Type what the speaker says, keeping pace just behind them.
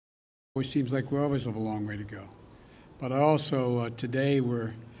It seems like we always have a long way to go. But also today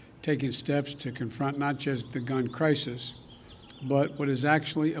we're taking steps to confront not just the gun crisis, but what is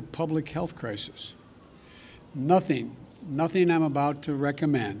actually a public health crisis. Nothing I'm about to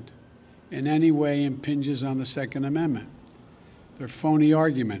recommend in any way impinges on the Second Amendment. They're phony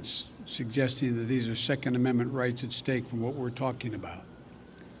arguments suggesting that these are Second Amendment rights at stake from what we're talking about.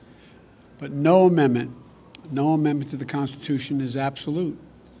 But no amendment to the Constitution is absolute.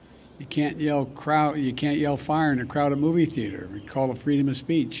 You can't yell fire in a crowded movie theater and call it freedom of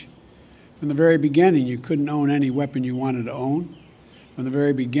speech. From the very beginning, you couldn't own any weapon you wanted to own. From the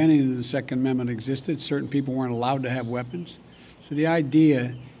very beginning the Second Amendment existed, certain people weren't allowed to have weapons. So the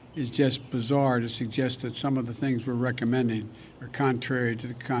idea is just bizarre to suggest that some of the things we're recommending are contrary to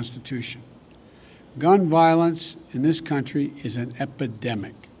the Constitution. Gun violence in this country is an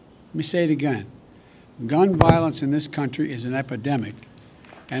epidemic. Let me say it again. Gun violence in this country is an epidemic,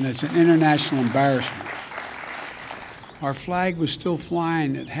 and it's an international embarrassment. Our flag was still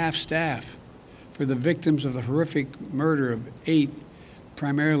flying at half-staff for the victims of the horrific murder of 8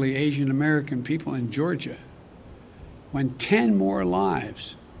 primarily Asian American people in Georgia, when 10 more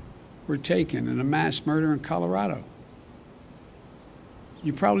lives were taken in a mass murder in Colorado.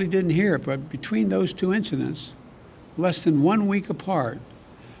 You probably didn't hear it, but between those two incidents, less than 1 week apart,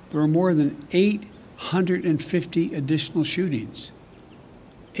 there were more than 850 additional shootings.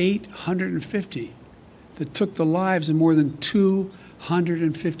 850 that took the lives of more than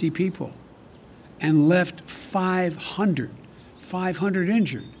 250 people and left 500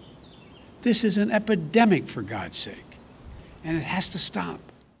 injured. This is an epidemic, for God's sake, and it has to stop.